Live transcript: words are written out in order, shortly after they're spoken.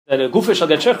a gufa shall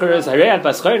get shecher is harei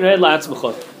baschar and harei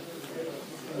la'atzmecha.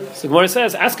 So Gemara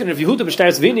says, asking if Yehuda b'shtar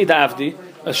zvini da avdi,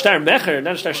 a shtar mecher,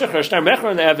 not a shtar shecher, a shtar mecher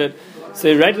on the avid.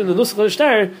 So right in the nusach of the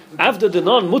shtar, avda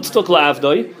denon mutztok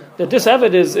la'avdoi, that this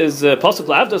avid is pasuk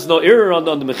la'avda, there's no error on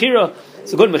the mechira,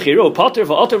 it's a good mechira, pater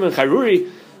v'alter min charuri,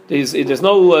 there's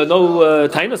no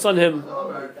tainus on him,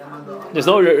 there's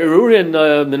no erurin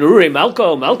min eruri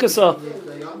malkasa,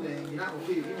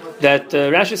 that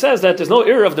Rashi says that there's no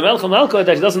error of the Melcha Malka,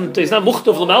 that he's not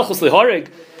muchtav l'malchus liharig,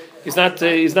 he's not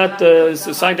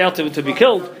signed out to be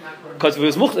killed, because if he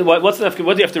was muchtav, what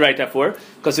do you have to write that for?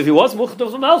 Because if he was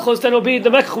muchtav l'malchus, then it'll be the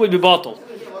mekach would be bottled.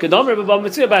 Kedamer b'bam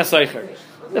mitzvah ba'asaycher.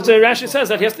 That's why Rashi says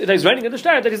that he's writing in the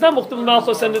shtar that he's not muchtav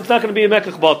l'malchus and it's not going to be a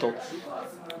mekach bottle.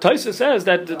 Taisa says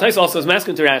that Taisa also is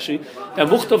masking to Rashi that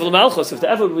muchtav l'malchus, if the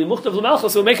ever would be muchtav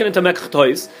l'malchus, we'll make it into mekach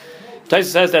tois. Taisa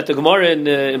says that the Gemara in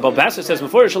Balbasa says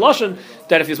before Shaloshin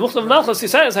that if he's muchtav malchus, he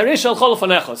says Harei shel chol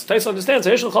fanechos. Taisa understands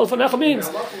Harei shel chol fanecha means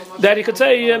that he could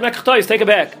say mekach tois, take it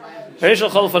back. Harei shel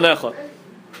chol fanecha.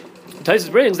 Taisa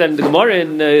brings that in the Gemara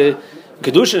in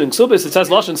Kedushin and Ksubis it says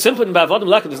Loshin simply by avodim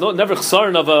leka. There's never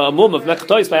chsaron of a mum of mekach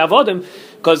tois by avodim,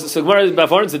 because the Gemara by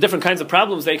avodim the different kinds of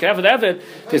problems they can have with Evid.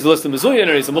 If he's a list of mezuyin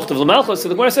or he's a muchtav malchus, so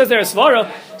the Gemara says there a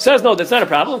svara says no, that's not a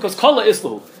problem because kol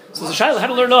islu. So the Shaila had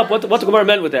to learn up what the Gemara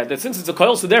meant with that. That since it's a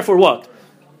koil, so therefore what?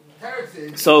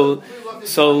 So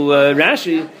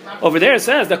Rashi over there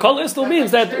says that kol istul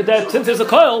means that since there's a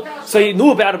koil, so he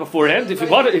knew about it beforehand. If he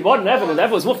bought an Evan and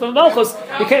Evan was muchtav malchus,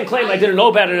 he can't claim I didn't know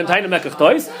about it in Taina Mekach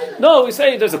Tois. No, we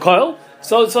say there's a koil,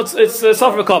 so it's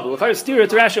Safra Kabul. If I steer it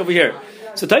to Rashi over here,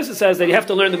 so Taisa says that you have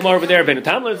to learn the Gemara over there. Ben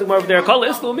Tam learns the Gemara over there. Kol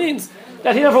istul means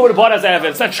that he never would have bought as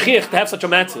Evan. It's not shchich to have such a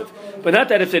matziv. But not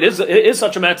that if it is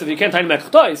such a matter, you can't tie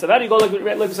mekach tois. So how do you go like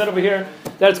we said over here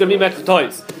that it's going to be mekach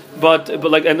tois? But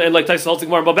like and like Taisa holds the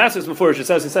Gemara Babassis before it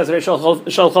says shal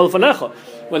chol fanecha.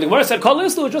 When the Gemara said kol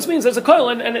islu, it just means there's a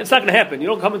koil and it's not going to happen. You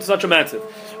don't come into such a matter.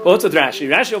 But what's with Rashi?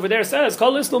 Rashi over there says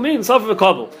kol islu means safar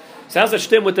v'kabel. Sounds like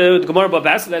shtim with the Gemara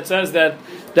Babassis that says that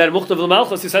muchtav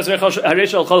l'malchus he says harei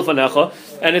shal chol fanecha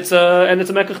and it's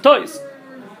a mekach tois.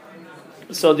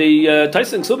 So the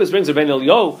Taisa and Ksubis brings Rabbi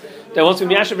Elio that once we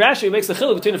Yashav Rashi, he makes a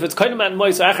chiluk between if it's koinem and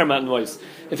mois or achar man mois.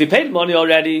 If he paid money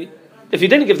already, if he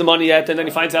didn't give the money yet, and then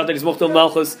he finds out that he's muchtav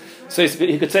malchus, so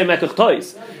he could say mekach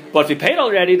tois. But if he paid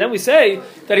already, then we say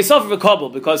that he suffered a kabul,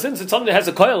 because since it's something that has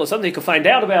a koil or something he could find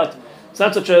out about, it's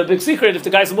not such a big secret if the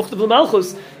guy's a muchtav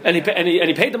malchus and he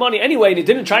paid the money anyway and he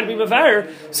didn't try to be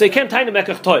mevarer, so he can't tie the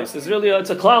mekach tois. It's really it's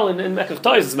a klal in mekach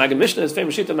tois. It's Magen Mishnah, it's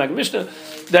famous sheet of Magen Mishnah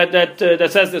that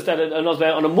says this, that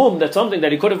on a mum that's something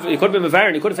that he could have been mevarer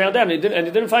and he could have found out and he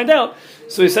didn't find out.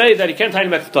 So we say that he can't tie the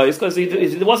mekach tois because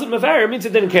he wasn't mevarer. It means he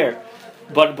didn't care.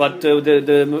 But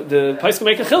the price can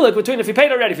make a chiluk between if he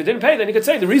paid already. If he didn't pay, then he could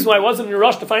say the reason why I wasn't in a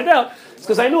rush to find out is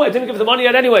because I knew I didn't give the money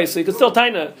yet anyway. So he could still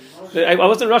taina. I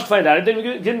wasn't in a rush to find out. I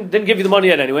didn't give you the money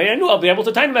yet anyway. I knew I'll be able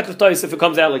to taina mekach tois if it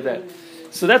comes out like that.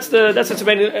 So that's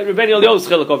Rabbi Elio's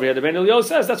chiluk over here. The Rabbi Elio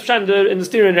says that's in the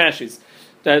steer in Rashi's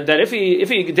that if he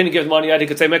didn't give the money yet, he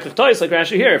could say mekach tois like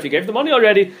Rashi here. If he gave the money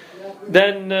already,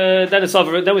 then it's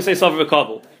sover. Then we say sover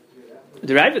v'kabel.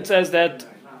 The Rabbi says that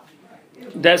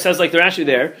says like the Rashi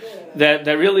there that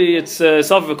really it's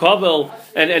Savra Kabel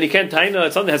and he can't taina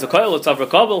it's something that has a coil, it's Savra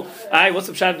Kabel. What's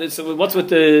the pshat? What's with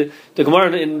the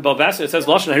Gemara in Balbasa? It says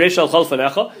Lashon Harei shel chol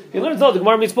fanecha. You learn no, the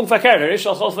Gemara means Punk Fakir. Harei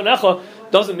shel chol fanecha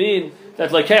doesn't mean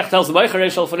that like Kech tells the Meicher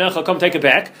Harei shel fanecha come take it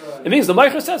back. It means the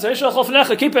Meicher says Harei shel chol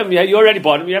fanecha keep him. You already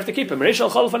bought him. You have to keep him. Harei shel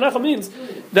chol fanecha means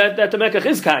that the Mekach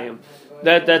is Kayim.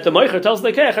 That the Meicher tells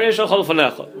the Kech Harei shel chol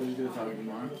fanecha.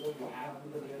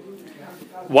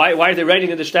 Why are they writing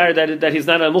in the shtar that he's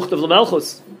not a muchtav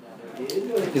l'malchus?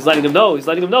 He's letting him know. He's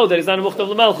letting him know that he's not a muchtav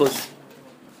l'malchus.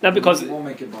 Not because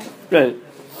right.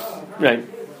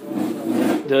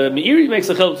 The Meiri makes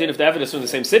a chiluk between if the evidence is from the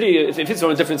same city. If it's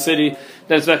from a different city,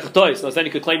 then it's mekach tois. Then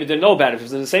he could claim he didn't know about it. If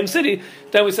it's in the same city,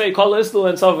 then we say kol islu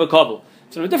and sav v'kabel. If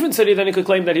it's from a different city, then he could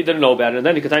claim that he didn't know about it, and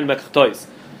then he could claim mekach tois.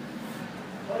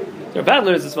 There are bad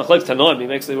learners. It's machlokes tanon.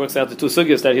 He works out the two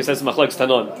sugyas that he says machlokes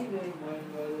tanon.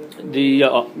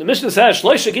 The Mishnah says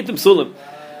Shloisha Gittin Psulim.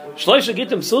 Shloisha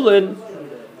Gittin Psulim.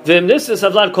 V'imnisis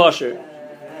Havlad Kosher.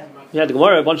 We had the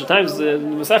Gemara a bunch of times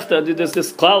in the Masechta. There's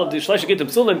this klal of the Shloisha Gittin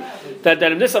Psulim that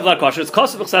imnisis Havlad Kosher. It's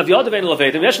kosev chsav yod ve'en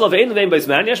levedim. Yesh levein ve'en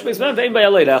beizman. Yesh beizman ve'en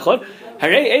be'alei rechod.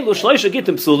 Harei elu Shloisha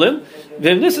Gittin Psulim.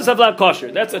 V'imnisis Havlad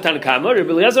Kosher. That's a Tanakama. Rabbi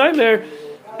Eliezer Aimer.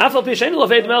 Afal pishein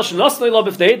levedim el shenosnei lo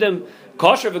b'fneidim.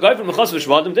 Kosher v'goyim mechas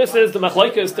v'shvadim. This is the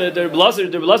machlokes, the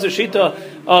blazer shita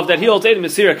of that he holds edim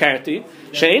mesira karti.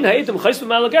 Shein ha'edim chayis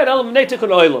v'malaget elam neitikun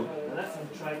oilam.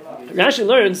 Rashi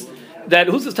learns that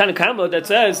who's this Tanakama that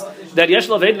says that Yesh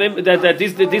Lavedim that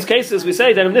these cases we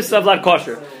say that this is avlad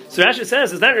kosher. So Rashi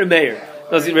says it's not Remeir.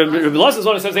 Rabbi Los is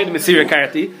one who says Eid Mesira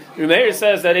Karati. Remeir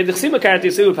says that Eid Chsima Karati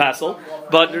is Sivu Passel,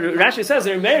 but Rashi says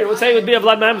that Remeir would say it would be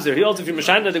avlad mamzer. He also, if you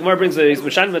Mishana, the Gemara brings a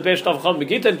Mishana with Beish Tav Chom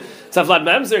Gittin, it's avlad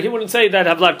mamzer. He wouldn't say that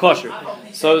avlad kosher.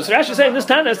 So Rashi is saying this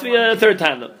Tana has to be a third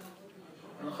Tana.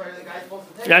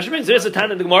 Rashi brings there's a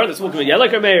Tana in the Gemara that's looking at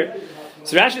like Remeir.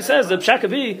 So Rashi says the Pshat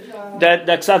could be that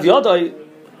Ksav Yodai,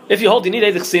 if you hold you need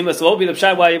Eid Chsima, so what would be the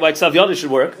Pshat why Ksav Yodai should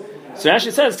work? So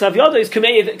Rashi says Ksav Yodai is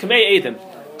Kamei Eidim.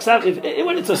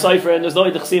 When it's a cipher and there's no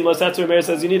Eid Chsima, so that's where Meir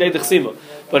says you need Eid Chsima.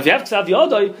 But if you have Ksav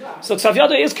Yodai, so Ksav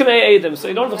Yodai is Kamei Eidim, so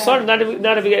you don't have not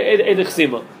have Eid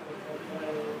Chsima.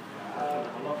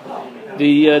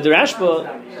 The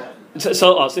Rashba,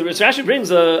 so Rashi brings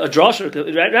a drasha.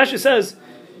 Rashi says,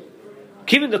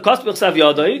 "Kivin the kosav b'chsav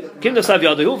yadai, kivin the chsav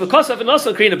yadai, v'kosav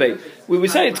v'nosan krina. We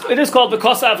say it is called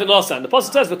v'kosav v'nosan. The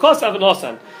pasuk says v'kosav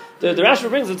v'nosan. The Rashi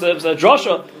brings it's a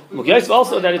drasha. Mukyais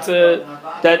also that it's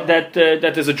that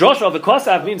there's a drasha of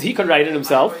v'kosav means he can write it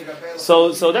himself.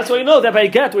 So that's why you know that by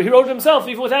get where he wrote it himself,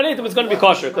 even without it, it's going to be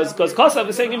kosher because kosav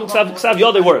is saying even ksav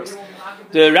yadai works.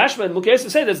 The Rashba and Mukyais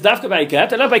say that's dafka by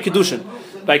get and not by kedushin.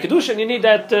 By kedushin you need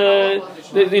that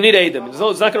you need Eidim. So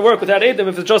it's not going to work without Eidim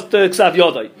if it's just ksav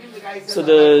yodai. So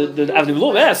the Avnei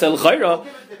Blum asks El Chayra,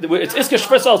 it's iske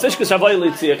shpresal, it's iske shavai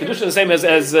litzia. Kedushin is the same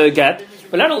as get,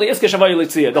 but not only iske shavai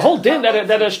litzia. The whole din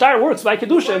that a star works by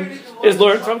kedushin is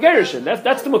learned from gerushin.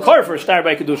 That's the makar for a star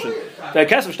by kedushin. The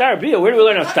cast of star bia. Where do we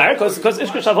learn a star? Because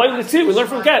iske shavai litzia, we learn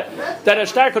from get that a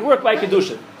star could work by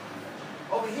kedushin.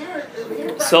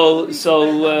 So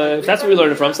if that's where we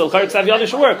learn it from, so Chayra Ksav Yad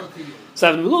should work. So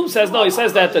Avnei Blum says no. He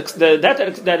says that that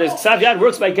is Ksav Yad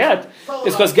works by get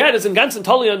is because get is in ganzen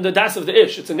totally on the das of the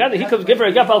ish. It's in gan he could give her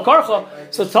a get al karcha,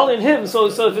 so it's totally in him. So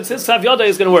if it's his Ksav Yad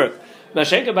is going to work.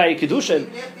 Mashenka by kedushin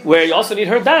where you also need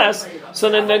her das, so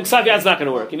then Ksav Yad's not going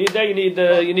to work. You need the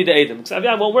Eidim. Ksav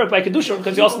Yad won't work by kedushin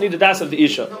because you also need the das of the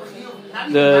isha.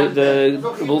 The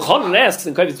Boehm asks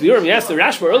in Kavitz Biurim, he asked the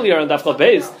Rashba earlier on Daf Chav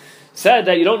Beis, said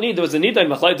that you don't need, there was a nida in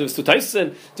Machlait, there was two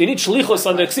Taisin, do you need shlichus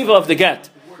on the ksiva of the get?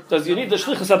 Does you need the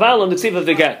shlichus abal on the ksiva of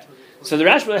the get? So the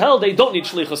Rashba held they don't need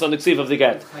shlichus on the ksiva of the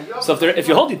get. So if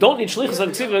you hold you don't need shlichus on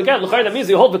the ksiva of the get, that means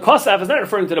you hold the kosav is not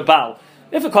referring to the baal.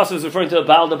 If the kosav is referring to the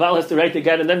baal has to write the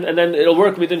get and then it'll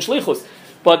work within shlichus.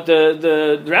 But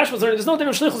the Rashba was learning there's no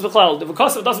different shlichus b'chlal. The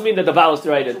kosav doesn't mean that the baal is to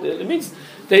write it. It means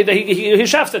he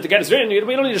shafts that the get is written. We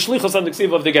don't need a shlichus on the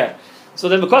ksiva of the get. So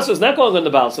then the kosav is not going on the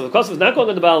baal. So the kosav is not going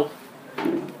on the baal.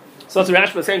 So that's what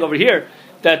Rashi was saying over here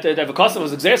that the V'kosav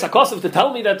was exeris HaKosav to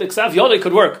tell me that the Ksav Yodai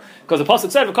could work because the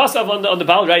pasuk said V'kosav on the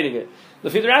Baal writing it. The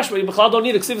Rashi, you don't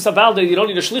need a Ksivas HaBaal, you don't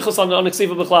need a Shlichus on the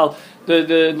Ksiva B'chlal.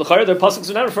 The pasuk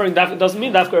are not referring that doesn't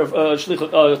mean Dafka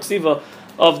Ksiva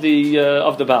of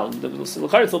the Baal. The it's a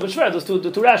little bit shver. Those two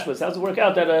Rashbas. How does it work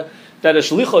out that a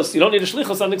Shlichus you don't need a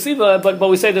Shlichus on the Ksiva, but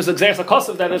we say there's exeris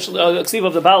HaKosav that a Ksiva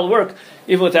of the Baal will work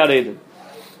even without Eidim.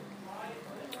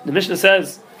 The Mishnah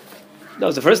says. That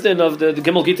was the first din of the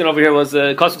Gimel Gittin over here was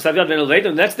Kosuk Savyad Ben Elveidim.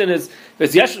 The next din is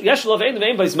there's Yesh Lov Ein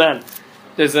Vein Bais Man.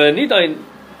 There's a Nidain,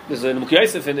 there's a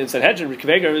Mukyosef in Sanhedrin. Rick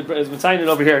Veger has been signing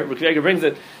over here. Rick Veger brings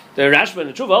it. The Rashba and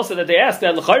the Tshuva also that they asked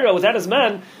that L'chayra without his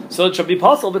man, so it should be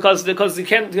possible because he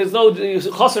can't. There's no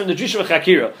chaser in the Jisha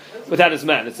Chakira without his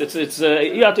man. It's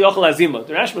Iyat Yochel Azima.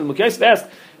 The Rashba and Mukyosef asked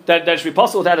that it should be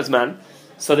possible without his man.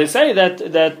 So they say that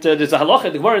there's a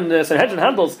halacha. The Gemara in Sanhedrin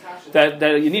handles that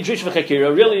you need Jish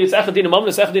v'chakira. Really, it's Echad Din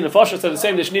Amominus, Echad Din Nefashos. So the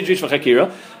same. They should need Jish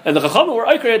v'chakira. And the Chachamim were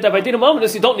oikered that by Din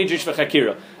Amominus you don't need Jish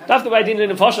v'chakira. After by Din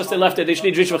Nefashos they left it. They should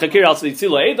need Jish v'chakira. Also the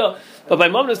Tzila Eda. But by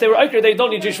Amominus they were oikered they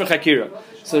don't need Jish v'chakira.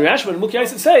 So the Rashba and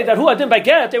Mukyais say that who Adin by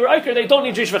Get they were oikered they don't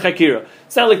need Jish v'chakira.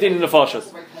 It's not like Din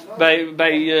Nefashos. By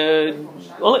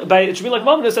it should be like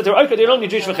Amominus that they were oikered they don't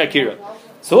need Jish v'chakira.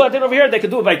 So I did over here they could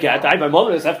do it by get. I by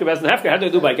moment is hefker best and hefker. How do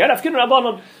they do it by get? Hefker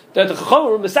rabbanon that the chachamim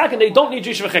were misaken. They don't need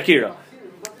jish v'chakira.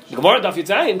 The Gemara Daf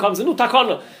Yitzayin comes a new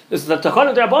takana. This is the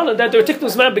takana d'rabbanon that they're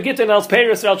tiknus man begittin al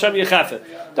peiros al shem yechafe.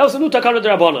 That was a new takana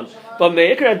d'rabbanon. But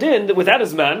meikar adin without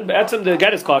his man, be'etzem the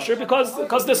get is kosher because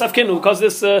this afkinu because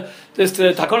this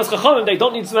takanas chachamim they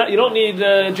don't need you don't need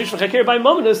jish v'chakira by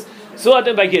moment so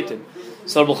adin by gittin.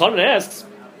 So Boehm asks.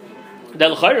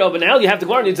 Then but now you have the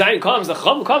Gemara. Zayin comes. The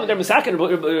Chacham come. They're misakin.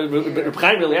 Reb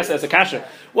Chaim really asks as a kasha.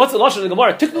 What's the lashon of the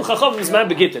Gemara? Tiknu Chacham is man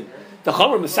begittin. the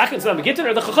Chacham were Mesakin Zman Gittin,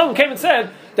 or the Chacham came and said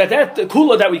that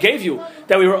kula that we gave you,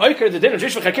 that we were oiker the din of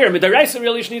Jish v'chakira, midaraisa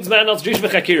really needs man else Jish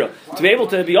v'chakira to be able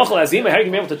to be yochel azima, how you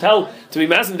can be able to tell to be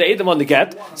mazim the edom on the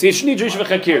get. So you should need Jish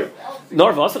v'chakira.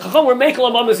 Norvas, the Chacham were makel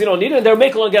on mamas you don't need it, and they're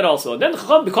makel on get also. And then the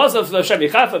Chacham, because of Shem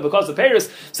Yechafa, because of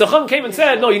Paris, so the Chacham came and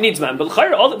said, no, you need man. But why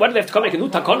do they have to come make a new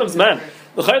takonim's man?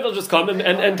 The Chayr they'll just come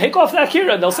and take off that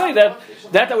kira, and they'll say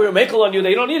that we were makel on you, that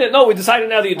you don't need it. No, we decided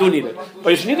now that you do need it. But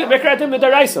you should need it mekratim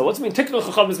midaraisa. What's it mean? Tiknu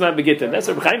chacham's man begittin. That's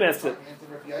what Boehm asked it.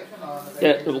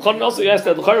 Yeah, the Boehm also asked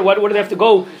that. Why do they have to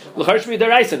go? The Chayr should be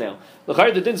daraisa now. The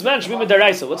Chayr the din's man should be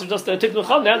midaraisa. What's it just tiknu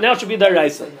chacham now? It should be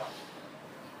daraisa.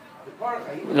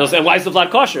 And why is the vlad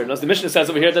kosher? The Mishnah says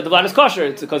over here that the vlad is kosher.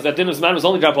 It's because that din's man was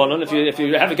only drabonon. If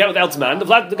you have a get without man, the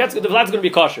vlad's going to be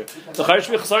kosher. The Chayr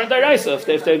should be chasar and daraisa.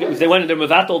 If they went and they're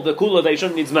mevatel the kula, they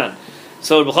shouldn't need man.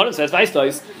 So Boehm says,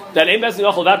 "Vaistois that ein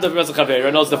bezdin yochel vav davar bezach haver."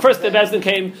 And the first bezdin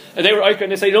came and they were oiker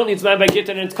and they say you don't need man by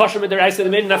gittin and it's kosher with the rice and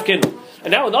the main nafkinu.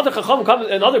 And now another chacham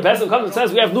comes, another bezdin comes and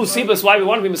says we have new sibas why we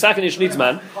want to be mesakin ish needs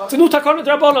man. It's a new takana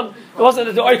drabanan. It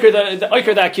wasn't the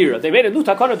oiker the akira. They made a new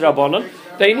takana drabanan.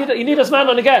 You need a man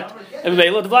on the get. And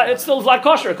it's still vlad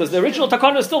kosher because the original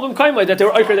takana is still b'mkaimai that they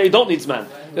were oiker they don't need man.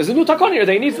 There's a new takana here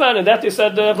they need man and that they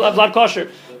said vlad kosher.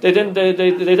 They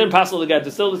didn't pass the get.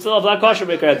 It's still a vlad kosher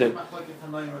maker din.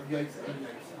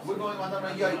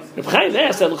 Reb Chaim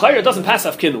asked that L'chayr doesn't pass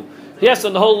Afkinu. He asked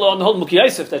on the whole Muki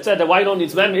Yosef that said that why you don't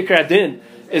need man Mikra Din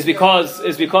is because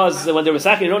when they were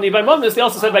sacking you don't need by Mamas, they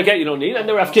also said by Get you don't need, and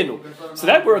they were Afkinu. So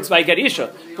that works by Get Isha.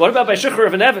 What about by Shikhr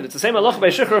of an Evid? It's the same halach by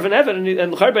Shikhr of an Evid,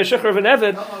 and L'chayr by Shikhr of an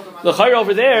Evid, L'chayr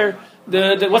over there.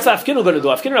 What's the Afkinu going to do?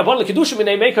 Afkinu Rabban L'Kedushim,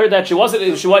 they make her that she had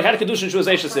a Kedushin, she was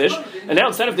Eishes Ish, and now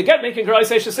instead of the get making her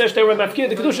Eishes Ish, they were Mafkir,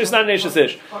 the Kedushin is not an Eishes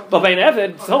Ish. But by an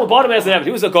Evid, someone bought him as an Evid.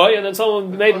 He was a guy, and then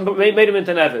someone made him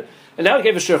into an Evid. And now he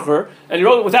gave a Shikhr, and he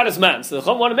wrote it without his man. So the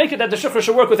Chum want to make it that the Shikhr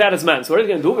should work without his man. So what are they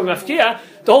going to do? With Mafkir,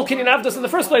 the whole Kinyan Avdus in the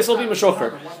first place will be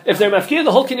Meshukhr. If they're Mafkir,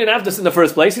 the whole Kinyan Avdus in the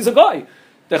first place, he's a guy.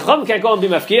 The Chum can't go and be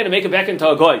Mafkir and make it back into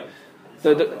a guy.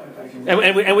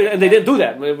 And they didn't do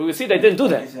that. We see they didn't do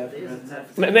that.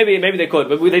 Maybe they could,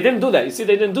 but they didn't do that. You see,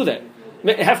 they didn't do that.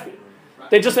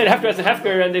 They just made Hefker as a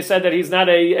Hefker, and they said that he's not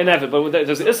an Evid. But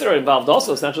there's Isra involved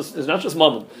also. It's not just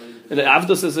Mammon. And the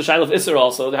Avdus is the Shail of Isra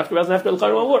also. The Hefker as an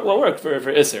Hefker will work for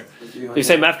Isra. You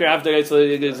say Mafker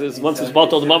Avdus once it's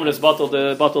bottled the Mammon, it's bottled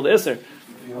the Isra.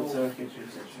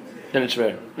 Then it's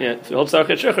rare. Yeah, if you hold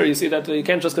Sarkhet Shechar, you see that you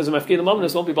can't just because of Mafkia the Mammon,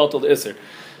 won't be bottled the Isser.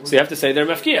 So you have to say they're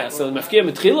Mafkia. So Mafkia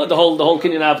Mitchila, the whole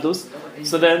Kinyan Avdus.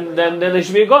 So then they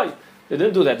should be a guy. They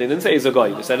didn't do that. They didn't say he's a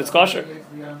guy. They said it's kosher.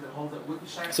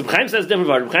 So Boehm says different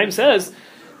word. Boehm says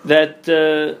that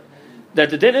the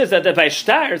din is that by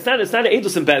shtar it's not an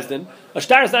edus in bezdin. A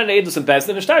shtar is not an edus in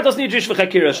bezdin. A shtar doesn't need jish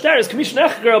v'chakira. A shtar is commission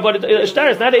echger, but a shtar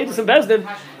is not an edus in bezdin.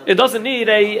 It doesn't need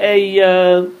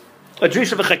a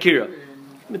jish v'chakira.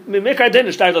 Mikra din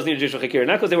the shtar doesn't need a jish v'chakira,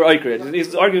 not because they were oiker.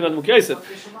 He's arguing on Muki Yosef,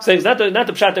 saying it's not the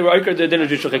pshat they were oiker the din of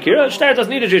jish v'chakira. A shtar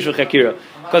doesn't need a jish v'chakira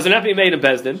because they're not being made in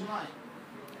bezdin,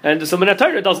 and so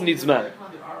Menatayr doesn't need zman.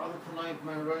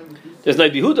 There's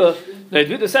Neid Yehuda. Neid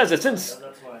Yehuda says that since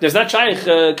there's not shaykh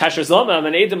kasher zomam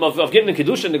and edim of Gittin and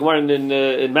kedushin, the Gemara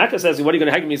in Makkah says, what are you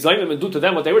going to hang me zayim and do to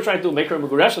them what they were trying to do? Make her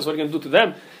megureshus. What are you going to do to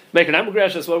them? Make her not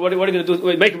megureshus. What are you going to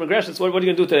do? Make her megureshus. What are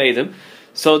you going to do to edim?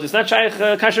 So there's not shaykh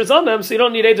kasher zomam, so you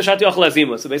don't need edim shati yochel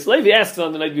azima. So basically, Levi asks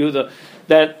on the Neid Yehuda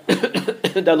that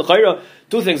that l'chayra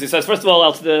two things. He says first of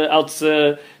all,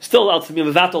 still out to be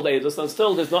mevatel edus, and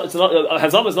still there's not. It's not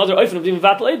hazam is another oifen of being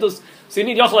mevatel edus. So you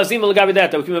need yochel azima l'gabi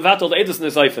that we can mevatel the edus in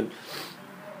this oifen.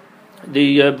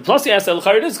 The plus he asks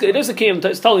it is a key.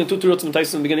 It's telling you two truths in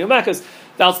the beginning of Makkos.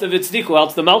 Else the vitzdiku,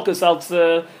 else the malchus, else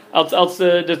the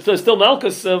still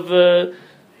malchus of the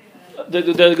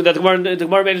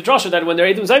Gemara made a drasha that when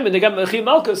they're edim zaymin they got the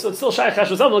malchus, so it's still shaykh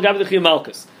hashem zaymin got the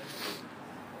malchus.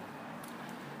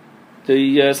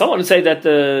 Someone would say that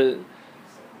Beryl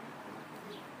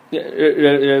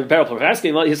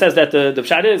Ploversky, he says that the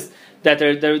pshat is that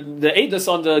the edus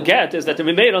on the get is that they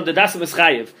be made on the dasim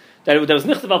eschayev. That there was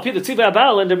nichtav al pi the tzivah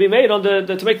abal, and they're being made on the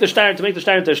to make the shtar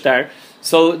into shtar.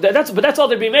 So that's all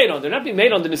they're being made on. They're not being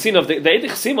made on the nisin of the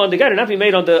edich sima on the get. They're not being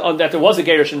made on that there was a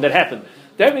gerushin that happened.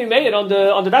 They're being made on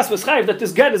the das meschayv that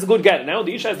this get is a good get. Now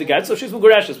the isha has the get, so she's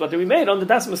mugurashes. But they're being made on the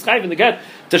das meschayv in the get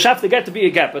to shaf the get to be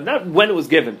a get, but not when it was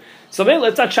given. So maybe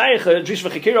it's not shaykh jish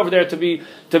v'chikir over there to be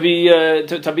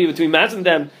between maz and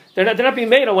them. They're not being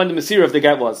made on when the mesir of the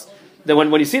get was. Then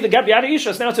when you see the get b'yada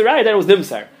isha, now it's a raya that it was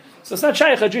nimsar. So it's not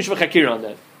shaykh jish v'chakir on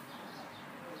that.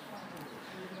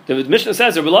 The Mishnah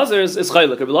says Rabbi Lazar is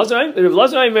chaylik. Rabbi Lazar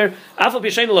Aimer afal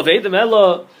b'shein lavedim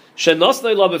elo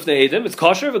shenosnei lo b'fnei edim. It's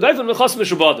kosher v'gayvim mechas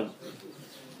mishubadim.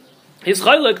 He's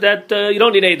chaylik that you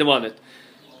don't need Edom on it.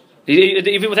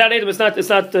 Even without Edom, it's not.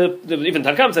 Even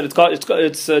Tanakam said it's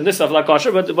nisaf like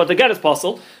kosher, but the get is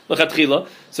possible l'chatchila.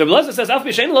 So Rabbi Elazar says af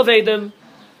b'shein love Edom.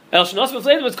 El shenas with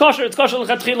Edom, it's kosher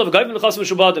l'chatchila. V'gayim l'chas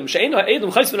v'shubadim. Shein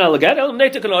Edom chayis v'na leget el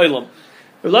neitik an oilam.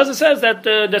 Rabbi Elazar says that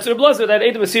that's Rabbi Elazar that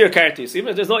Edom is here kartis. Even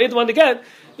if there's no Edom on the get,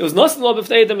 it was nothing love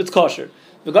if Edom it's kosher.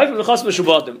 V'gayim l'chas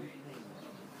v'shubadim.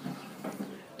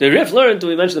 The Rif learned,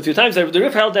 we mentioned a few times, that the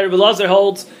Rif held that Rabbi Elazar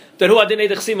holds that who adin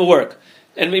Eidech Sima work.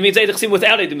 And it means Eidech Sima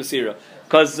without Eidech Masira.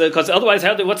 Because otherwise,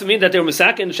 what's it mean that they were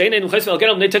Masakin, Shein Eidech Chesvel, get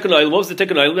them, they took an oil, what was the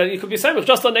tikkun oil? That you could be Samech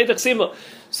just on Eidech Sima.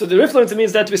 So the Rif learns it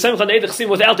means that to be Samech on Eidech Sima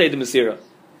without Eidech Masira.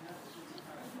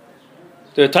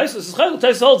 The Taisus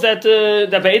holds that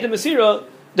by Eidech Masira,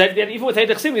 that even with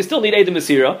Eidech Sima, you still need Eidech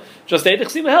Masira. Just Eidech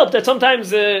Sima help, that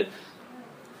sometimes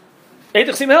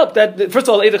Eidech Sima help. That first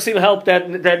of all, Eidech Sima help that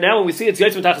now when we see it's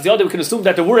Yitzchok Tachas Yada, we can assume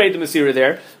that there were Eidech Masira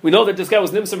there. We know that this guy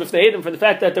was Nimsar if the Eidem from the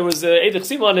fact that there was Eidech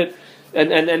Sima on it,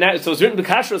 and that, so it's written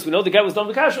B'Kashrus. We know the guy was done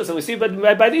B'Kashrus, and we see by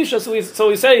the Isha. So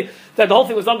we say that the whole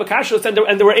thing was done B'Kashrus, and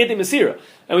there were Eidech Masira,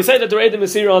 and we say that there were Eidech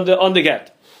Masira on the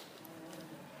get.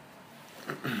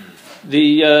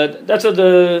 That's what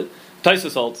the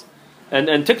Taisus holds. And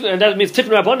that means Tikkun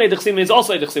Rabban Eidech Sima means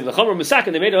also Eidech Sima. The Chomer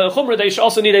Misakin, they made a Chomer, they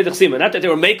also need Eidech Sima. Not that they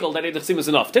were Mekel, that Eidech Sima is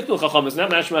enough. Tikkun Chacham is not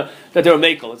mashma that they were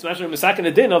Mekel. It's mashma Misakin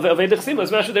a din of Eidech Sima.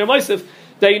 It's mashma they're Moisef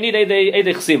that you need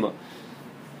Eidech Sima.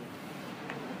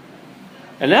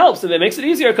 And it helps, and it makes it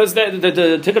easier because the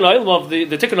Tikkun Oilam of the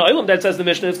Tikkun Oilam that says the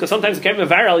Mishnah is because sometimes you can't be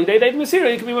Mavar Al Yidei Eidech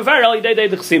Masira, you can be Mavar Al Yidei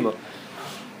Eidech Sima.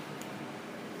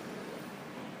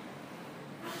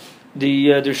 The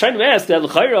Rishonim asked that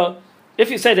L'chaira, if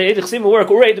you say that Eidech Sima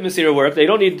work or Eidech Masira work, they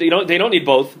don't need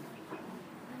both.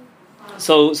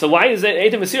 So why is it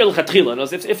Eidech Masira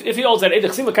l'chatchila? If he holds that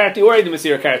Eidech Sima karti or Eidech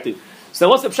Masira karti, so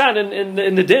what's the pshat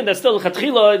in the din that's still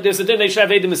l'chatchila? There's a din they should have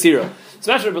Eidech Masira.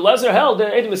 Smash Rabbi Elazar held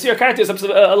that Eidech Masira karti is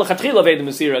l'chatchila of Eidech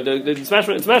Masira. The Smash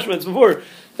it's before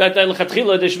that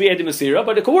l'chatchila there should be Eidech Masira,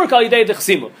 but it can work al Yidei Eidech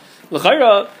Sima.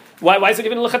 L'chayra, why is it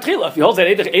given l'chatchila? If he holds that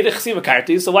Eidech Sima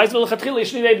karti, so why is it l'chatchila? You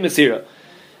should need Eidech Masira.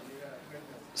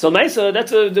 So Maisa,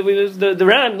 that's the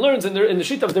Ran learns in the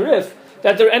sheet of the Rif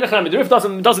that the Rif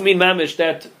doesn't mean mamish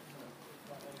that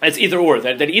it's either or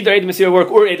that either Eidech Masira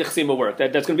work or Eidech Sima work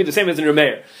that's going to be the same as in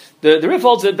Rameir. The Rif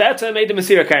holds that Eidech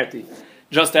Masira karti.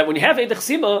 Just that when you have Eidech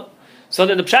Sima, so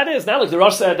then the pshat is not like the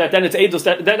Rosh said that then it's Eidos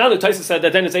that now the Taisa said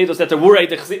that then it's Eidos that there were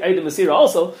Eidech Masira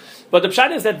also, but the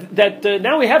pshat is that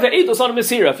now we have an Eidos on a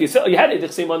Masira. If you had Eidech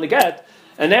Sima on the get,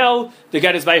 and now the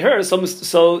get is by her, so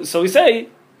we say.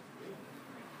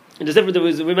 And there's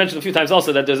different. We mentioned a few times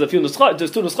also that there's two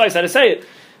nuschais how to say it.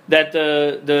 That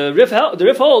the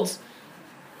Rif holds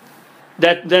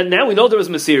that now we know there was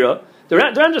Masira. The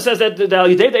Ran just says that the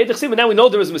Yidei Eidech Sima now we know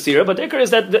there was Masira, but the Ikar is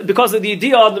that because of the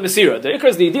idea on the Masira. The Ikar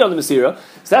is the idea on the Masira.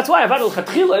 So that's why Avad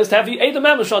al-Chatchila is to have Eidech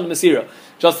Mamash on the Masira.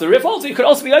 Just the Rif holds you could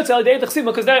also be Yidei Eidech Sima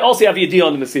because they also have idea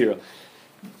on the Masira.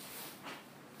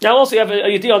 Now also you have a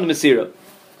idea on the Masira.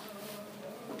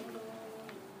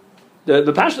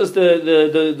 The Pashtas,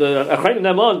 the Achrayim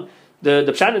Naman,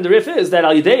 the Pshan and the Rif is that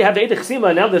Al Yidei have the Eidech Chesima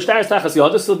and now the Shtar is Tachas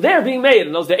Yodah, so they're being made.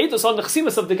 And those the Eidos on the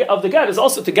Chesimas of the get is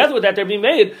also together with that they're being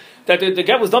made. That the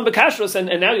get was done by Kashrus, and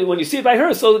now when you see it by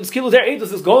her, so it's Kilu their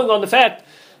Eidos is going on the fact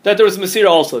that there was Masira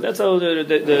also. That's how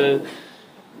the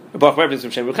Baruch Rebbe from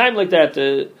Shem Ruchaim like that.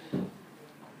 The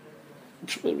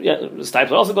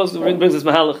Stipler also brings this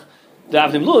Mahalach. The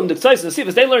Avnim Lum, the Tzais, and the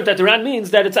Sivas, they learned that the Ran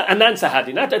means that it's an Anan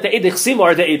Sahadi, not that the Eidech Sima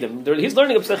are the Edom. He's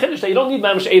learning a Psechidish that you don't need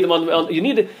Mamash Edom on, you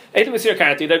need Edom Masir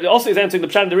Karti. That also is answering the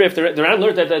Pshat and the Rif. The Ran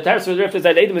learned that the Taras of the Rif is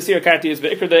that Edom Masir Karti is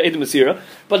Be'ikr the Edom Masira.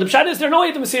 But the Pshat is there are no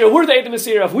Edom Masira, we're the Edom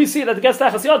Masira. If we see that the Ges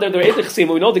Tachas Yod, they're Eidech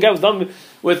Sima, we know the guy was done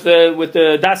with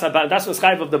the Das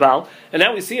Chayv of the Baal, and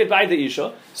now we see it by the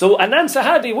Isha. So Anan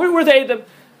Sahadi, we're the Edom,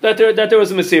 that there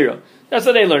was a Masira. That's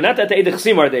what they learn, not that the Eidech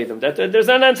Sima are the Edom, that there's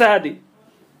an Anan Sahadi.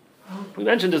 We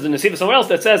mentioned there's a Nesiva somewhere else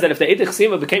that says that if the Eidech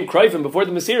Sima became Kroivim before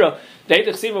the Masira, the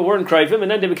Eidech Sima weren't Kroivim, and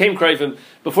then they became Kroivim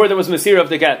before there was Masira of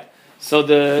the get. So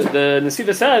the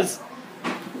Nesiva says,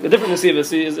 the different Nesiva,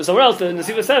 somewhere else, the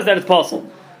Nesiva says that it's possible.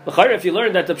 If you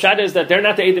learn that the Pshat is that they're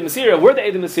not the Eidech Masira, we're the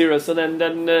Eidech Masira, so then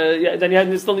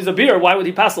you still needs a beer. Why would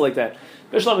he pass it like that?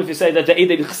 Bishlam, if you say that the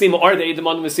Eidech Chesima are the Eidem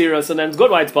on the Masira, so then it's good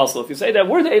why it's possible. If you say that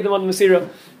we're the Eidem on the Masira,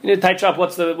 you need to tight up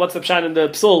what's the Pshat in the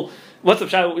Psul. What's the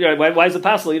Pshat? Why is it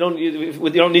possible? You don't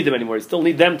need them anymore. You still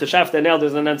need them to shaft their nail.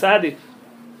 There's an Ansadi.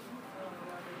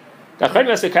 The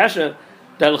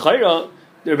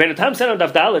Rebbeinu Tam said on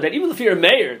Davdala that even if you're a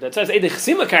mayor that says Eidech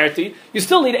Chesima Karti, you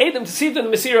still need Eidem to see the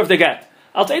Masira of the get.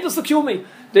 I'll take this Lakumi.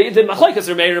 The Machlaikas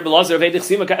are Meir Belazar of Eidich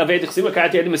Sima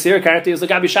Karti, Edim Masira Karti is the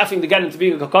Gabi Shafing the get into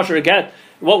being a kosher get.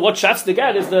 What shafts the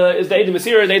get is the Edim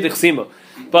Masira and Eidich Sima.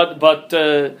 But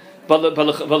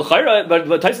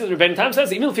Tyson Rebbein Tam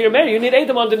says even if you're Meir, you need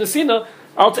Edim on the Nesina.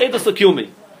 I'll take this Lakumi.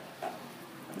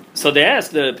 So they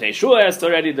asked, the Pnei Shua asked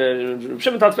already, the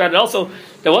Shimon talks about it also,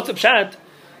 that what's the pshat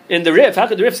in the Rif? How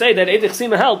could the Rif say that Eidich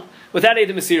Sima help without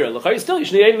Edim Masira? L'chari still, you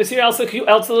should need Edim Masira else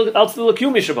the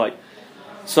Lakumi Shabbai.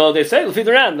 So they say, Lefi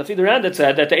the Ran that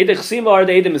said that the Eidich Sima are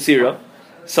the Edim Masira.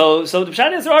 So the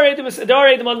pshat is there are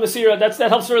Edim on Masira, that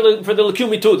helps for the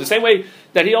Lakumi too. The same way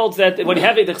that he holds that when you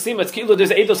have Eidich Sima, it's Kilo,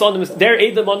 there's Eidos on the they're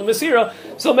Edim on the Masira,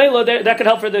 so Mela, that could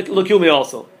help for the Lakumi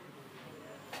also.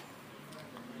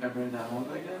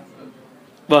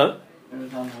 What? I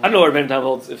don't know where Ben Tam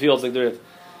holds, if he holds like the Rif.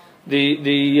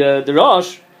 The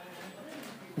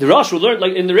Rosh who learned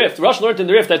like in the Rif. The Rosh learned in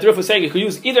the Rif that the Rif was saying you could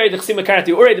use either Eidich Sima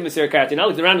Karti or Eidich Masira Karti. Now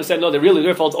like the Rambam said no, the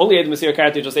Rif holds only Eidich Masira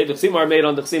Karti, just Eidich Sima are made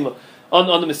on the Chsima,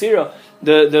 on the Masira.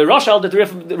 The Rosh held that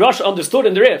the Rosh understood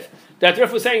in the Rif that the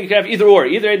Rif was saying you can have either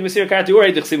Eidich Masira Karti or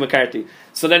Eidich Sima Karti.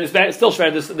 So then it's still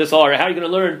shred this aura. How are you going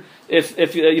to learn if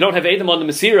you don't have Eidich on the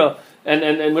Masira?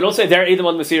 And we don't say they're Edom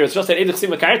on Masira. It's just that Eidich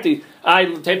Sima Karti.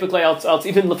 Typically, I'll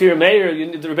even Lafir Meir.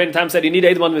 The Rebbein Tam said you need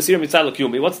Edom on Masira mitzvah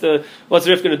Lakumi. What's the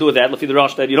Rif going to do with that? Lafir the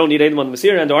Rosh that you don't need Edom on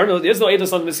Masira, and there is no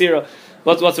Edom on Masira.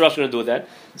 What's the Rosh going to do with that?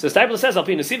 So Stapler says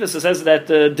Alpina Sivas says that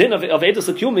the din of Edom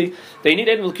Lakumi they need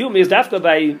Edom Lakumi is dafka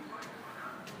by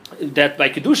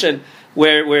Kedushin.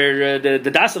 Where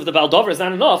the das of the Baldover is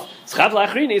not enough, so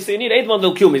you need Edom on the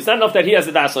Lakumi. It's not enough that he has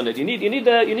a das on it. You need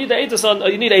the Edom on.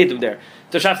 You need Edom there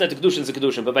to shaft that the Kedushin is a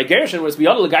Kedushin. But by Gershon, where it's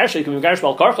beyond the Garsha, you can be Garsh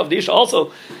Balkarcha of the Isha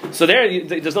also. So there,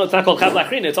 there's no. It's not called Chav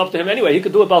Lachrini. It's up to him anyway. He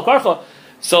could do it Balkarcha.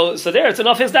 So there, it's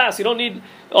enough his das. You don't need.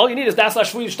 All you need is das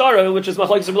lashvuy shtara, which is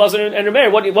Machlokes Belazar and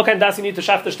Remeir. What kind of das you need to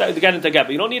shaft to get into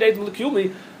Geba? You don't need Edom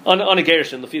Lakumi on a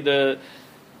Gershon. The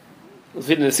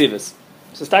Nesivus.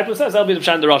 So Stapler says that'll be the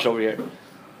Pshan the Rosh over here.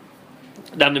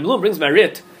 The Amnim brings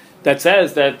Marit that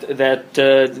says that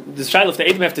the child if the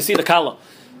Edom have to see the Kala.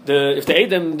 If the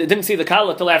Edom didn't see the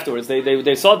Kala till afterwards, they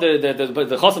saw the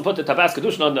Chosim put the Tabas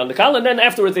Kedushin on the Kala, and then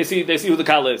afterwards they see who the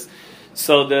Kala is.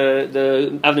 So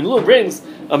the Amnim brings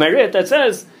a Marit that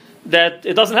says that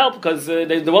it doesn't help because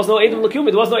there was no Edom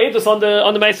Lakumi, there was no Edom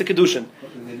on the Maisa Kedushin.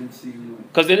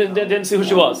 Because they didn't see who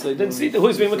she was. So they didn't see who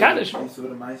was being Mekadosh.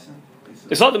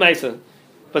 They saw the Maisa,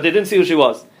 but they didn't see who she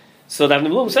was. So the Avnei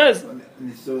Blum says,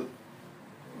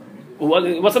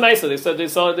 what's the Maisa?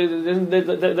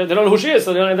 They don't know who she is,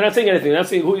 so they're not saying anything. They're not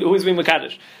saying who is being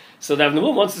Mekadosh. So the Avnei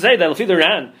Blum wants to say that Lefi the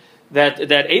Ran, that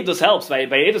Eidos helps, by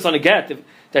Eidos on a get,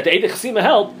 that the Eidich Chsima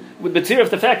help, with the tzir of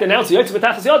the fact that now it's Yotzei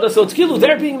B'tachas Yoda, so it's Kilu,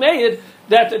 they're being made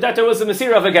that there was a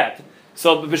Masira of a get.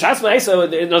 So b'shas ma'isa,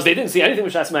 they didn't see anything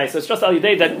b'shas ma'isa. It's just al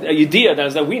yidei that a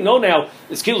yidiyah that we know now.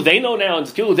 It's kilu they know now, and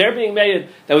it's kilu they're being made.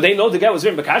 That they know the get was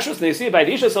written b'kashrus, and they see it by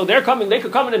the isha. So they're coming. They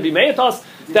could come in and be made to us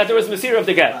that there was a masira of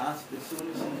the get.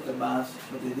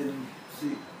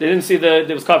 They didn't see it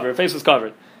was covered. Her face was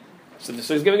covered. So he's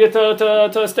giving it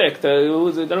to a stick. They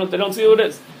don't see who it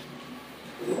is.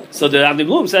 So the Avnei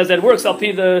Blum says that it works al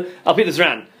pi the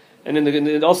Zran. And in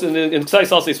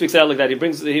Ksais also he speaks out like that. He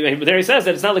says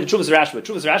that it's not like a Chuvas Rashba.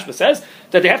 Chuvas Rashba says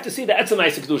that they have to see the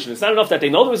Etzemais Kedushin. It's not enough that they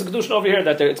know there was a Kedushin over here,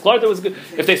 that it's clear there was a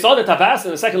Kedushin. If they saw the Tabas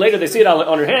and a second later they see it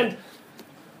on her hand.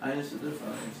 I understood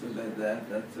different. So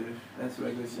that's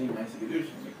regular seeing Ma'aseh Kedushin.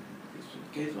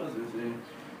 The case was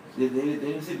they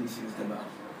didn't see the Tabas.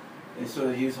 They saw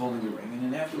that he was holding the ring,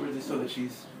 and then afterwards they saw that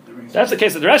the ring. That's the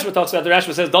case that the Rashba talks about. The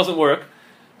Rashba says doesn't work,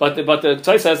 but the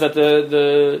Ksai says that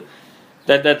the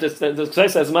Ksai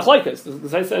says machlokes. The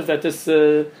Ksai says that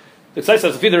the Ksai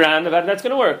says if either ran, that's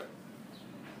going to work,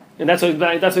 and that's what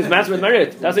his master with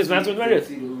merit. That's his master with merit.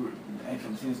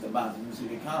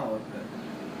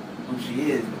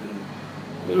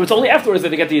 It's only afterwards that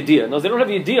they get the idea. No, they don't have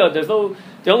the idea.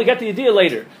 They only get the idea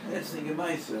later.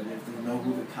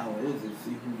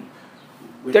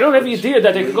 They don't have the idea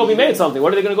that they could go be made something.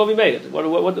 What are they going to go be made?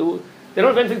 What they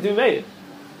don't have anything to be made.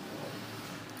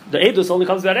 The Edus only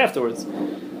comes out afterwards.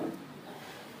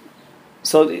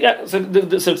 So the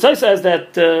Ksai says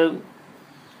that the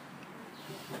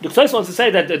Ksai wants to say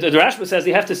that the Rashba says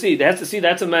they have to see that's a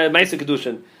Ma'aseh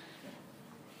Kedushin.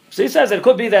 So he says that it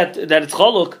could be that it's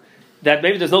Choluk, that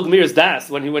maybe there's no Gemiras Das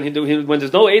when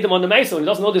there's no Edom on the Ma'aseh, when he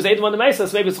doesn't know there's Edom on the Ma'aseh,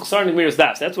 so maybe it's Chsar and Gemiras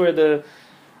Das. That's where there's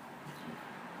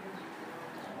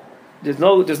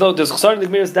Chsar and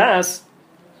Gemiras Das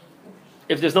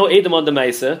if there's no Edom on the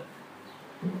Ma'aseh.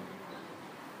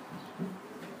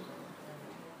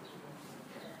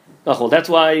 That's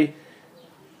why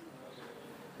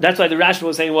That's why the Rashba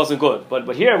was saying it wasn't good.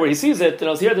 But here, where he sees it,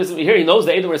 here he knows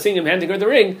the Edom were seeing him handing her the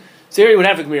ring, so here he would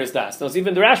have a Gemiras Das. Now,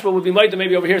 even the Rashba would be might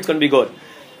maybe over here it's going to be good.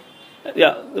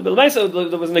 Yeah, there was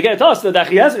Negeh to us that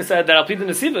Achiezer said that Alpid the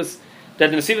Nesivus,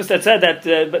 that said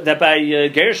that by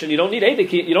Gershon you don't need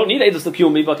Edus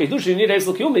L'Kumi, but Kedusha you need Edus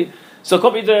L'Kumi. So it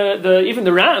could be even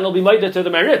the Ran will be made to the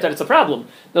Merit that it's a problem.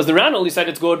 Because the Ran only said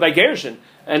it's good by Gershon,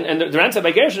 and the Ran said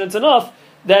by Gershon it's enough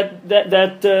that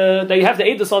you have the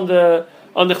Edus on the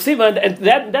Chsiva, and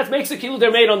that makes a kilo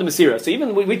they're made on the Masira. So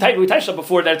even we touched up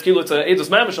before that kilo it's a Edus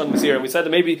Mamish on the Masira, and we said that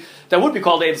maybe that would be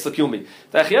called Edus L'Kumi.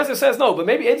 The Achiezer says no, but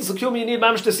maybe Edus L'Kumi you need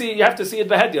Mamish to see, you have to see it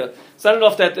Behedya. It's not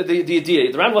enough that the idea.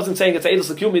 The Ran wasn't saying it's Edus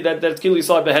L'Kumi that kilo you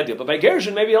saw at Behedya, but by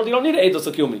Gershon maybe you don't need Edus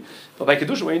L'Kumi. But by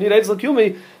Kedusha where you need Edus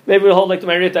L'Kumi, maybe we'll hold like the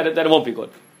Merit that it won't be good.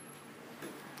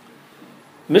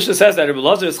 Mishnah says that Rabbi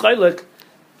Lazar is Chaylik,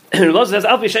 Rabbi Lazar says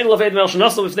Alpi Shein Laved Mel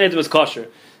Shnasel if Nedim is kosher.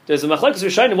 There's a machlekes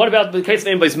Rishonim. What about the case of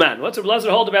Ein Beis Man? What's Rabbi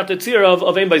Lazar hold about the tzira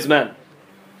of Ein Beis Man?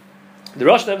 The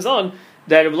Rosh comes on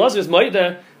that Rabbi Lazar is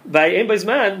moida by Ein Beis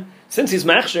Man since he's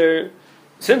machsher,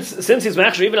 since he's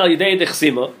machsher even al yidei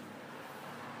dechsima.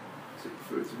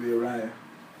 For it to be a raya.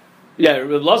 Yeah,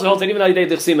 Rabbi Lazar holds that even al yidei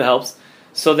dechsima helps.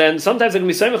 So then sometimes it can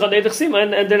be seimach al yidei dechsima,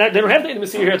 and they don't have the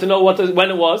intimacy here to know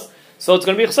when it was. So it's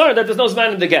going to be chsar that there's no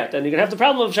zman in the get, and you're going to have the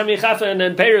problem of Shami Chafa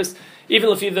and Paris. Even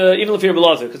if you're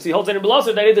Belazar, because he holds in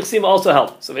Belazar that Eidich Sima also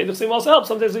helps. So if Eidich Sima also helps,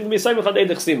 sometimes it can be Saimach on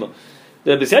Eidich Sima.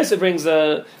 The B'Syaisa brings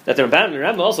that the Ramban and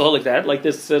Rambam also hold like that, like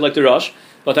this, like the Rosh.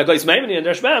 But Hagais Maimoni and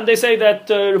Rashbam, they say that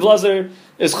Belazar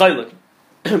is Chaylik.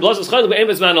 Belazar is Chaylik, but Ein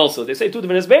Beis Man also. They say two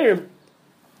different Esbeirim.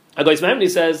 Hagais Maimoni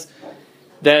says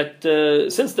that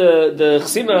since the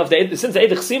Chsima since the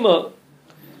Eidich Sima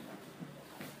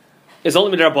is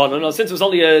only Midrabanan, since it was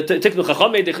only a Tiknu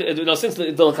Chacham, since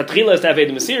the Chatchila is to have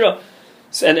Eidich Masira.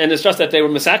 And it's just that they were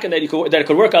misakin that it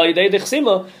could work al yidei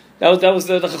dechsima. That was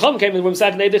the Chacham came and were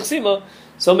misakin yidei dechsima.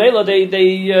 So Mela they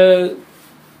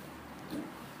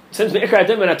since the ikar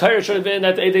adim and attire should have been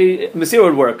that the Masira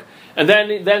would work. And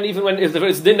then even when if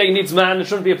it's din that needs man, it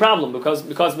shouldn't be a problem because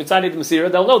mitzad the Masira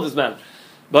they'll know this man.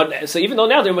 But so even though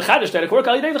now they're mechadish that it could work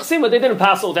al yidei dechsima, they didn't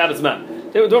pass without his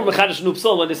man. They were doing mechadish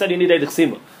nupsol when they said you need yidei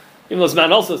dechsima. Even though his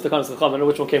man also is the Chacham. I don't know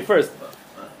which one came first.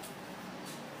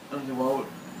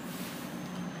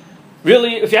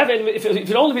 Really, if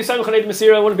you'd only be Saimach Hanei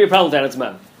Masira, it wouldn't be a problem that it's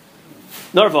man.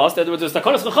 Nervous that there was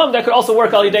Takonas Chacham that could also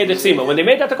work al yidei dechsima. When they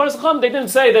made that Takonas Chacham, they didn't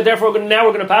say that therefore now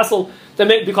we're going to passel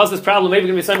because of this problem. Maybe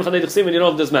we're going to be Saimach Hanei dechsima. And you know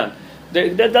of this man. They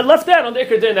left that on the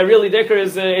Iker din that really the Iker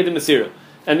is Eidem Masira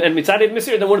and mitzad Eidem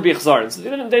Masira there wouldn't be chzarin. So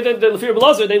they the Lefir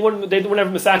Belazar they wouldn't have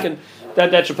misakin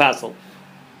that should passel.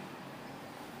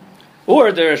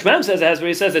 Or the Rashbam says where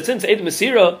he says that since Eidem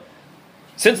Masira.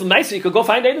 Since the Maisa you could go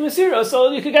find Eidem Masira,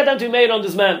 so you could get them to be made on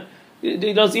this man.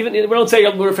 We don't say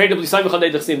we're afraid to be Saimach on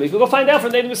Eidem Masira. You could go find out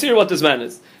from Eidem Masira what this man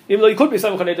is. Even though you could be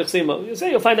Saimach on Eidem Masira, you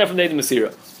say you'll find out from Eidem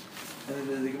Masira.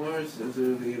 And the Gemara says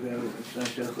earlier about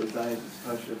Shnashach died as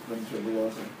Pasha according to Rabbi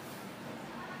Lazar.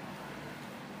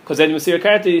 Because Eidem Masira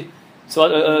Karti, so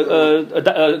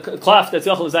a cloth that's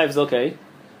Yochel Zayv is okay.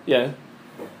 Yeah.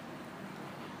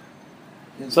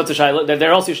 So it's a shayla.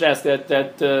 There also you should ask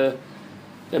that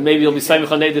maybe you'll be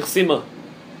Saimach on Eidech Sima.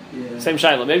 Yeah. Same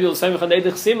shayla. Maybe you'll be Saimach on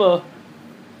Eidech Sima.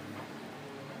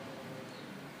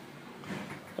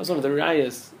 That's one of the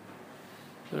rayas.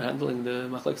 They're handling the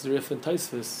Machlekes Rif and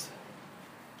Taisvis.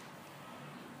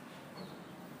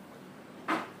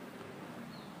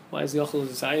 Why is Yochel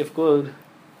Zayv good?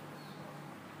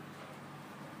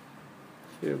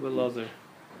 Fear Belazar.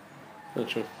 Not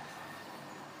sure.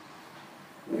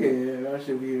 Okay, Rashi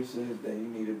over here says that you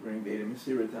need to bring data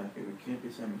Masira Taka. It can't be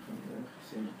something from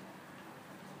the Chasima.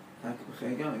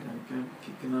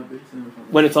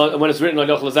 When it's written on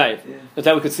Yochel Zayv. Yeah. That's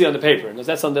how we could see on the paper. And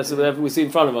that's something that we see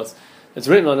in front of us. It's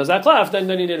written on as that cloth, then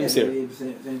you need a Masira.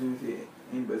 Same thing with the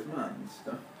Ein Beis Man and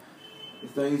stuff.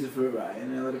 It's don't use it for a rye,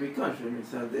 and then let it be kosher.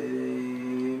 It's how they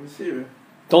Masira.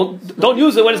 Don't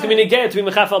use it when it's going to be neged to be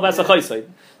mechaf al basa chaysay.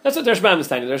 That's what the Rashbam is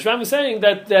saying. The Rashbam is saying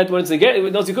that when it's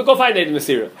neged, you could go find Eidem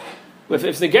Masira. If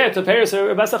it's neged to Paris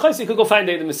or basa chaysay, you could go find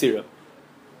Eidem Masira.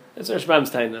 That's what Rashbam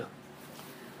is saying now.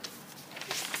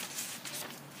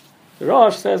 The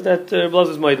Rosh says that Blaz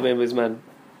is moed by his man.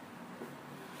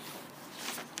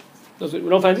 We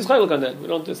don't find his chaylik on that.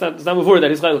 It's not before that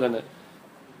his chaylik on that.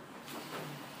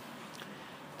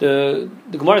 The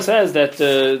Gemara says that.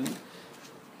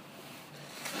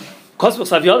 Kosvach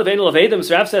Saviyada Vein of Adam,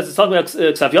 Rav says it's talking about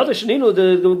Saviyada Shaninu.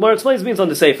 The Gemara explains means on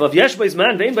the Sefer of Yesh Beis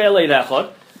Man Vein Be'elei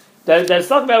Rechad. That it's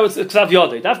talking about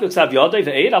Saviyada. Dafka Saviyada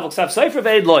Ve'ed Avok Sav Sefer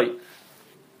Ve'ed Loi.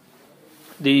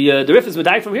 The Rif is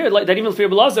medayik from here that even for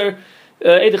Belazar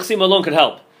Eidech Sima alone could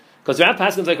help. Because Rav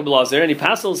Paskins like a blazer, and he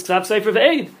passes Ksav Sefer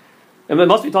V'Eid. And it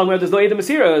must be talking about there's no Eid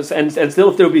Mesiras, and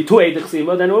still if there would be 2 Eid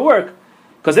Chsima, then it would work.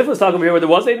 Because if it was talking about here where there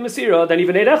was Eid Mesira, then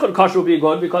even Eid Echad Kasher would be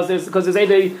good because there's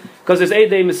Eid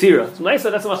Mesira. So nice,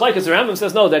 that's what Machlaikas. The Rambam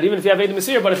says no, that even if you have Eid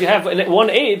Mesira, but if you have one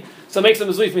Eid, so it makes them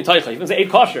Mezuyif Mitaycha. You can say Eid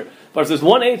Kasher, but if there's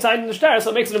one Eid signed in the Shtar, so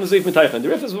it makes it a Mezuyif Mitaycha. And the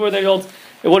Rif is where they hold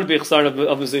it wouldn't be a Chsarn of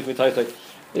Mezuyif Mitaycha.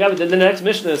 The next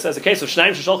Mishnah says a case of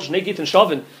Shnaim Shesholch Shnei Gittin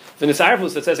Shovin. The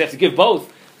Nisarvus that says you have to give both.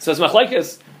 It says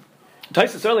Machlaikas.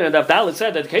 Taisus earlier on the Avdal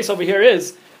said that the case over here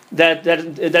is that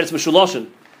it's Meshuloshin.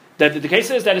 That the case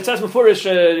is that it says before is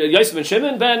Yosef ben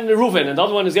Shimon ben Reuven, and the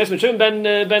other one is Yosef ben Shimon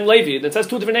ben Levi. It says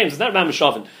 2 different names. It's not Ram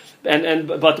Shavin.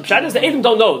 But the pshat is the Edom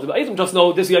don't know. The Edom just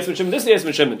know this is Yosef ben Shimon, this is Yosef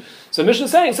ben Shimon. So Mishnah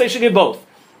is saying, so you should give both.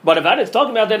 But about it's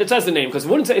talking about that it says the name because it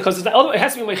wouldn't say because it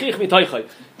has to be Mechich Mitaychai.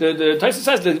 The Taisus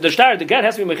says the shtar the get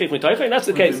has to be Mechich Mitaychai, and that's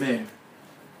the case.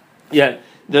 Yeah.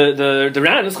 The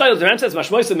Ran says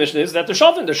Mashmois Mishnah is that they're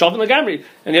Shavin Lagamri,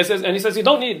 and he says you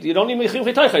don't need Mechim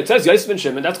Chitaycha. It says Yosef ben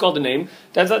Shimon, that's called the name.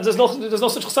 There's no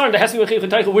such chasar. There has to be Mechim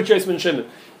Chitaycha with Yosef ben Shimon.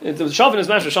 The Shavin is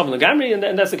Mashmois Shavin Lagamri,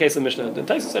 and that's the case of Mishnah. The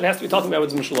Taisus said it has to be talking about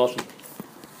what's Mishnah.